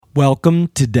Welcome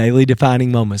to Daily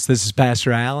Defining Moments. This is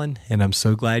Pastor Allen, and I'm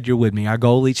so glad you're with me. Our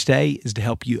goal each day is to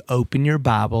help you open your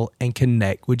Bible and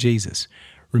connect with Jesus.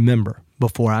 Remember,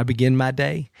 before I begin my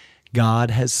day,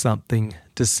 God has something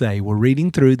to say. We're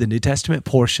reading through the New Testament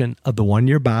portion of the One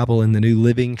Year Bible in the New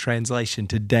Living Translation.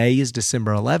 Today is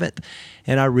December 11th,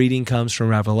 and our reading comes from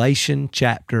Revelation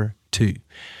chapter 2.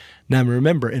 Now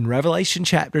remember, in Revelation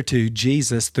chapter 2,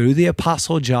 Jesus, through the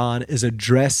Apostle John, is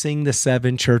addressing the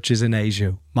 7 churches in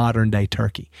Asia, modern-day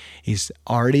Turkey. He's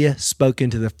already spoken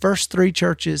to the first 3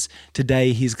 churches.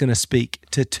 Today, he's going to speak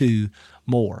to 2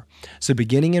 more. So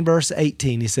beginning in verse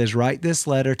 18, he says, "Write this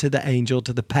letter to the angel,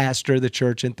 to the pastor of the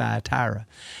church in Thyatira.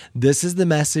 This is the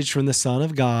message from the Son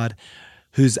of God,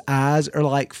 whose eyes are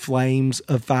like flames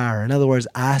of fire." In other words,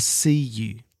 I see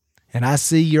you. And I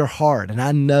see your heart, and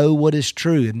I know what is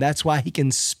true. And that's why he can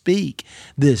speak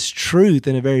this truth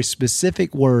in a very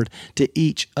specific word to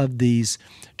each of these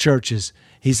churches.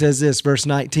 He says this, verse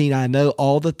 19, "I know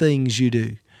all the things you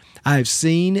do. I have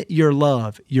seen your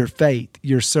love, your faith,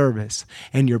 your service,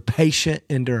 and your patient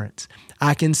endurance.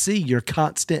 I can see your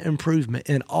constant improvement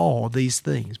in all these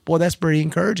things." Boy, that's pretty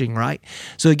encouraging, right?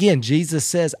 So again, Jesus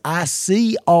says, I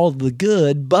see all the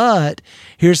good, but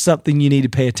here's something you need to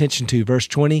pay attention to. Verse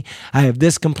 20, "I have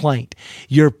this complaint.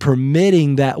 You're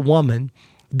permitting that woman,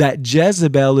 that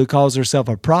Jezebel who calls herself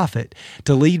a prophet,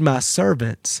 to lead my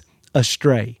servants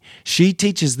astray. She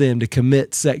teaches them to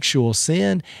commit sexual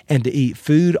sin and to eat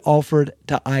food offered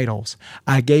to idols.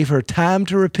 I gave her time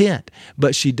to repent,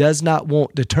 but she does not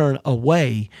want to turn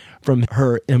away from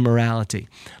her immorality."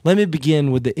 Let me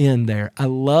begin with the end there. I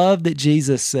love that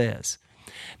Jesus says,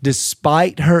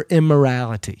 despite her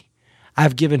immorality,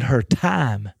 I've given her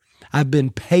time. I've been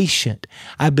patient.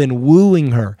 I've been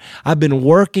wooing her. I've been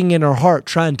working in her heart,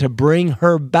 trying to bring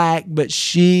her back, but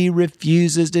she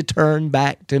refuses to turn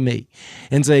back to me.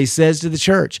 And so he says to the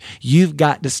church, you've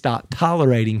got to stop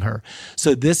tolerating her.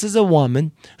 So this is a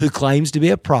woman who claims to be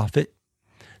a prophet.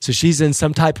 So she's in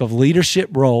some type of leadership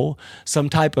role, some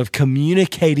type of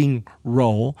communicating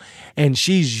role, and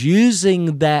she's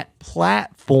using that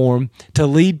platform to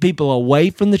lead people away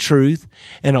from the truth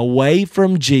and away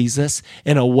from Jesus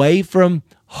and away from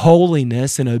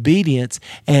holiness and obedience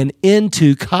and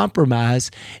into compromise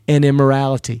and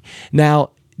immorality. Now,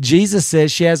 Jesus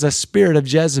says she has a spirit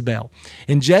of Jezebel.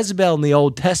 And Jezebel in the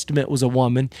Old Testament was a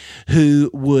woman who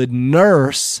would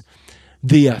nurse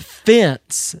the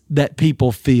offense that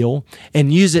people feel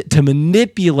and use it to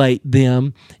manipulate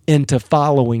them into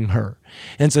following her.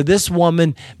 And so this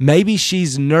woman, maybe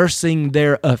she's nursing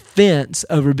their offense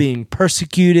over being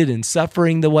persecuted and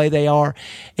suffering the way they are,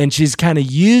 and she's kind of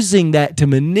using that to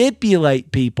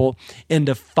manipulate people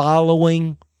into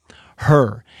following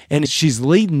her. And she's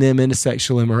leading them into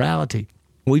sexual immorality.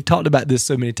 We've talked about this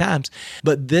so many times,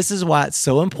 but this is why it's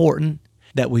so important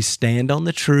that we stand on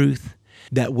the truth,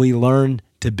 that we learn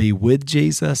to be with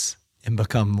Jesus and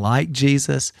become like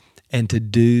Jesus and to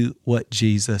do what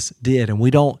Jesus did. And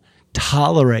we don't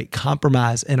tolerate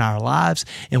compromise in our lives,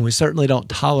 and we certainly don't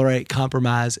tolerate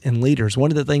compromise in leaders.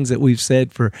 One of the things that we've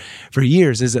said for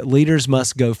years is that leaders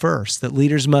must go first, that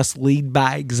leaders must lead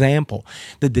by example,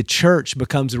 that the church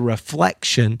becomes a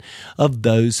reflection of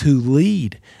those who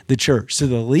lead the church. So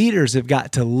the leaders have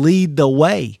got to lead the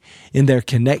way in their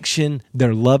connection,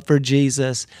 their love for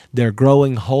Jesus, their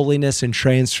growing holiness and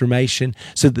transformation,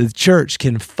 so that the church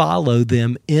can follow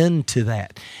them into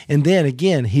that. And then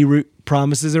again, he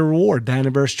promises a reward down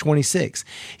in verse 26.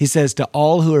 He says, "To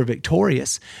all who are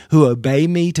victorious, who obey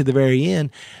me to the very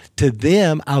end, to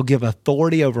them I'll give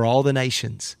authority over all the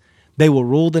nations. They will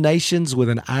rule the nations with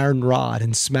an iron rod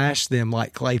and smash them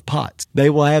like clay pots. They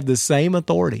will have the same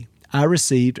authority I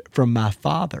received from my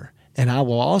Father, and I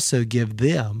will also give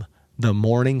them the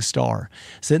morning star."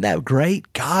 So isn't that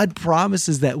great? God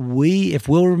promises that we, if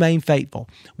we'll remain faithful,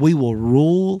 we will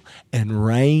rule and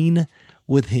reign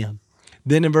with him.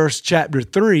 Then in verse chapter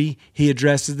 3, he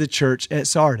addresses the church at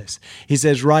Sardis. He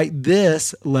says, "Write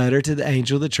this letter to the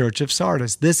angel of the church of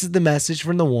Sardis. This is the message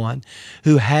from the one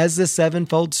who has the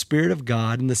 7-fold Spirit of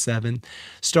God and the 7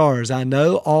 stars. I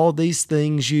know all these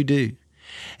things you do,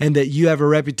 and that you have a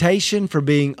reputation for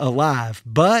being alive,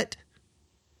 but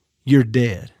you're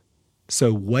dead.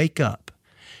 So wake up,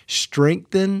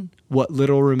 strengthen what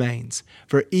little remains,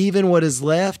 for even what is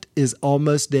left is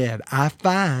almost dead. I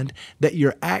find that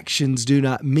your actions do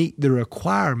not meet the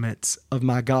requirements of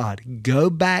my God. Go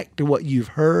back to what you've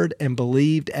heard and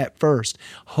believed at first.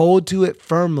 Hold to it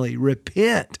firmly,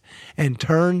 repent, and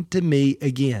turn to me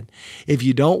again. If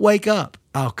you don't wake up,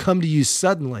 I'll come to you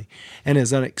suddenly and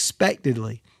as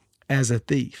unexpectedly as a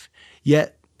thief.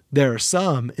 Yet There are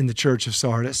some in the church of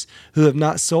Sardis who have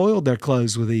not soiled their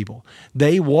clothes with evil.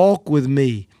 They walk with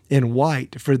me in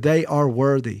white, for they are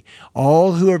worthy.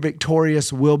 All who are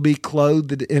victorious will be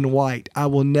clothed in white. I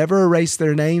will never erase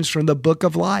their names from the book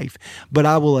of life, but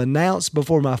I will announce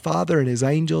before my Father and his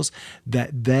angels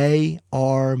that they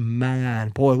are mine.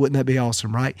 Boy, wouldn't that be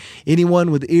awesome, right?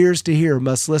 Anyone with ears to hear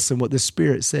must listen what the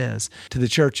Spirit says to the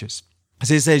churches.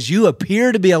 So it says, you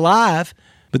appear to be alive,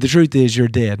 but the truth is you're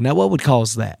dead. Now, what would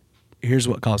cause that? Here's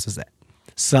what causes that.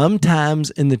 Sometimes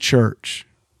in the church,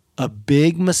 a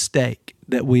big mistake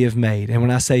that we have made, and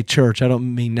when I say church, I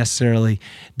don't mean necessarily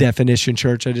definition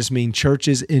church, I just mean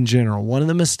churches in general. One of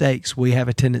the mistakes we have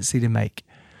a tendency to make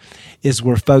is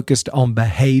we're focused on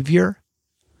behavior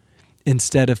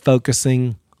instead of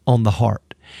focusing on the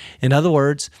heart. In other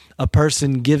words, a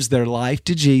person gives their life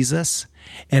to Jesus,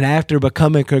 and after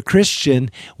becoming a Christian,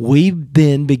 we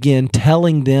then begin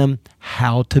telling them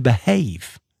how to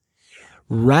behave,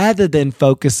 rather than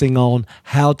focusing on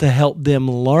how to help them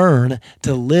learn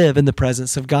to live in the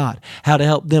presence of God, how to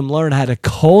help them learn how to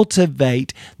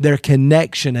cultivate their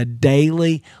connection, a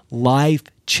daily,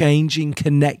 life-changing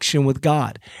connection with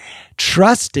God,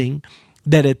 trusting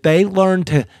that if they learn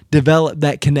to develop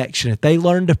that connection, if they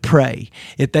learn to pray,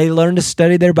 if they learn to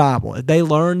study their Bible, if they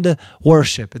learn to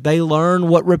worship, if they learn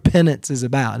what repentance is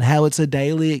about and how it's a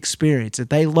daily experience, if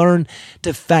they learn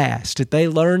to fast, if they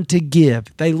learn to give,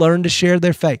 if they learn to share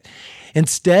their faith,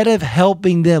 instead of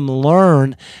helping them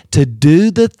learn to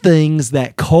do the things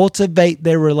that cultivate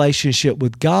their relationship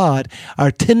with God,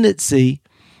 our tendency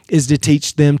is to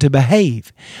teach them to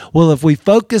behave. Well, if we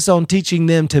focus on teaching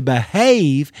them to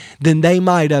behave, then they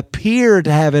might appear to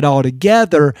have it all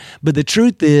together, but the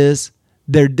truth is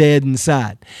they're dead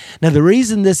inside. Now, the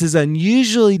reason this is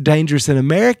unusually dangerous in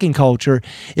American culture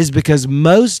is because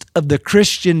most of the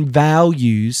Christian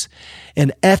values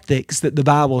and ethics that the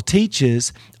Bible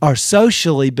teaches are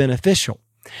socially beneficial.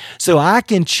 So I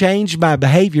can change my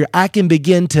behavior. I can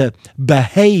begin to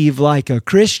behave like a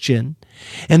Christian,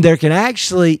 and there can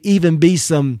actually even be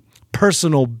some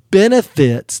personal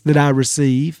benefits that I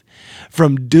receive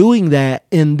from doing that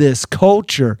in this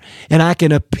culture. And I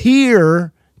can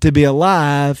appear to be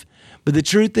alive, but the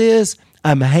truth is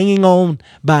I'm hanging on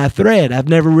by a thread. I've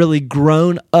never really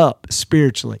grown up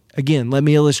spiritually. Again, let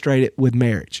me illustrate it with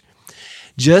marriage.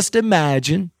 Just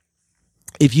imagine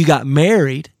if you got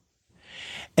married,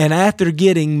 and after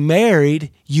getting married,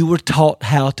 you were taught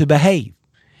how to behave.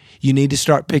 You need to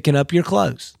start picking up your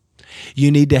clothes.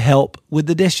 You need to help with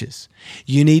the dishes.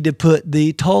 You need to put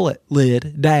the toilet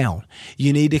lid down.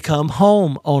 You need to come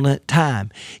home on a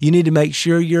time. You need to make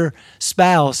sure your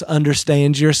spouse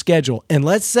understands your schedule. And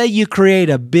let's say you create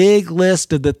a big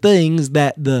list of the things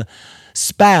that the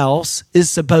spouse is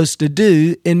supposed to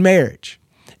do in marriage,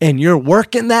 and you're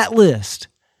working that list.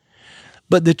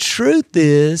 But the truth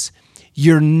is,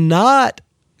 you're not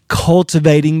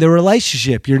cultivating the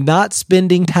relationship. You're not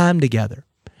spending time together.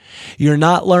 You're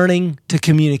not learning to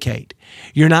communicate.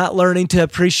 You're not learning to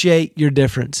appreciate your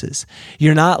differences.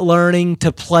 You're not learning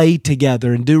to play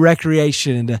together and do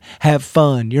recreation and to have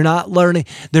fun. You're not learning.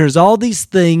 There's all these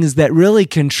things that really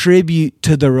contribute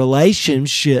to the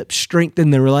relationship, strengthen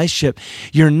the relationship.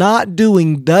 You're not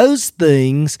doing those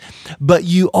things, but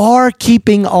you are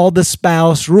keeping all the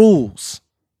spouse rules.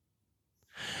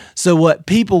 So what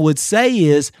people would say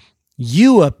is,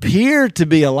 you appear to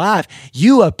be alive.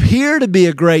 You appear to be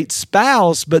a great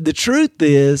spouse, but the truth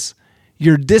is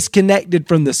you're disconnected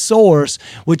from the source,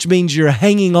 which means you're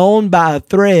hanging on by a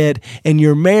thread, and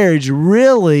your marriage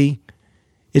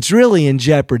it's really in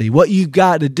jeopardy. What you've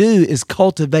got to do is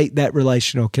cultivate that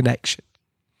relational connection.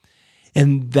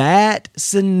 And that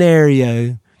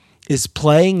scenario is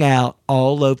playing out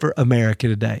all over America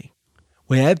today.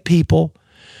 We have people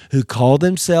who call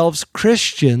themselves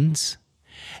Christians,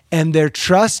 and they're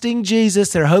trusting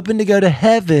Jesus, they're hoping to go to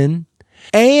heaven,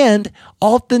 and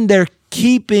often they're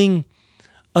keeping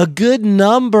a good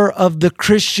number of the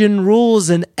Christian rules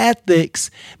and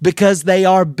ethics because they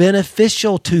are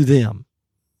beneficial to them.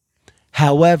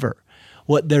 However,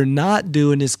 what they're not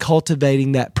doing is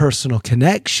cultivating that personal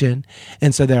connection,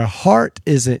 and so their heart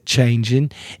isn't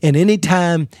changing. And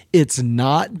anytime it's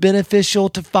not beneficial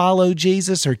to follow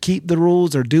Jesus or keep the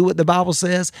rules or do what the Bible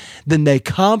says, then they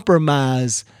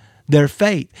compromise their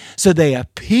faith. So they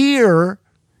appear,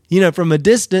 from a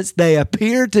distance, they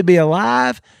appear to be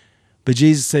alive, but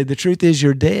Jesus said, the truth is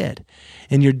you're dead.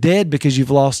 And you're dead because you've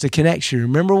lost a connection.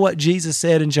 Remember what Jesus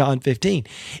said in John 15.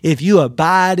 If you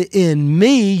abide in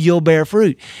me, you'll bear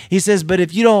fruit. He says, but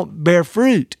if you don't bear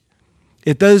fruit,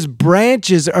 if those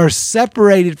branches are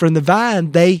separated from the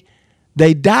vine, they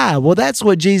they die. Well, that's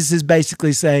what Jesus is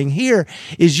basically saying here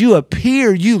is you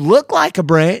look like a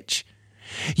branch.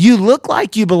 You look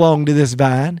like you belong to this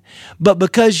vine, but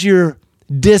because you're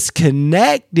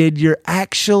disconnected, you're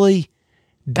actually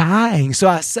dying. So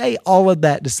I say all of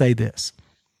that to say this.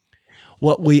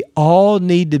 What we all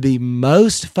need to be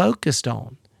most focused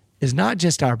on is not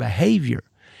just our behavior.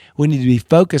 We need to be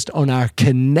focused on our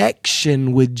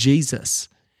connection with Jesus.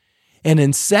 And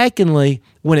then secondly,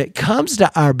 when it comes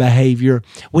to our behavior,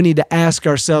 we need to ask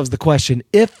ourselves the question,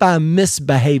 if I'm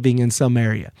misbehaving in some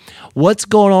area, what's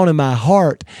going on in my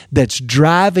heart that's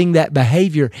driving that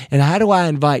behavior? And how do I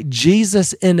invite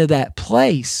Jesus into that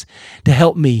place to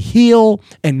help me heal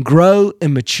and grow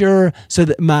and mature so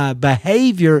that my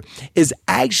behavior is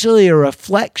actually a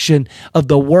reflection of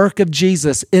the work of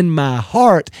Jesus in my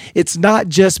heart? It's not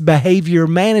just behavior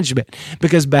management,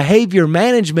 because behavior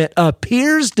management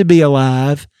appears to be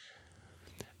alive,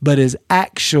 but is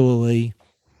actually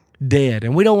dead.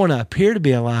 And we don't want to appear to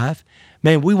be alive.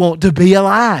 Man, we want to be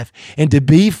alive and to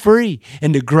be free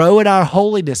and to grow in our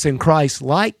holiness in Christ's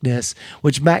likeness,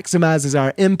 which maximizes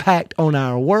our impact on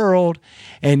our world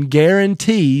and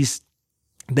guarantees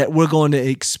that we're going to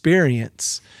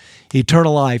experience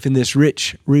eternal life in this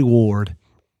rich reward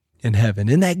in heaven.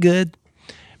 Isn't that good?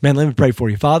 Man, let me pray for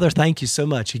you. Father, thank you so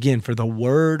much again for the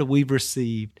word we've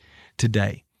received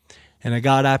today. And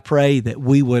God, I pray that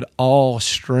we would all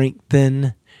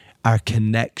strengthen our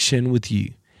connection with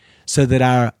you so that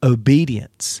our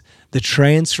obedience, the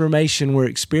transformation we're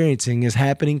experiencing, is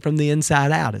happening from the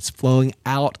inside out. It's flowing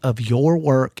out of your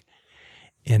work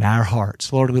in our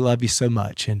hearts. Lord, we love you so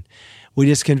much. And we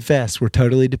just confess we're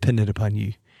totally dependent upon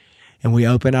you. And we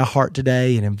open our heart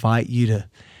today and invite you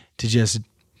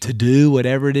to do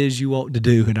whatever it is you want to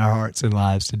do in our hearts and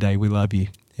lives today. We love you.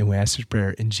 And we ask this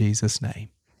prayer in Jesus' name.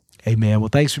 Amen. Well,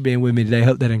 thanks for being with me today. I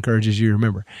hope that encourages you.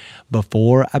 Remember,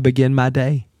 before I begin my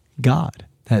day, God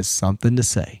has something to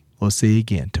say. We'll see you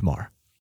again tomorrow.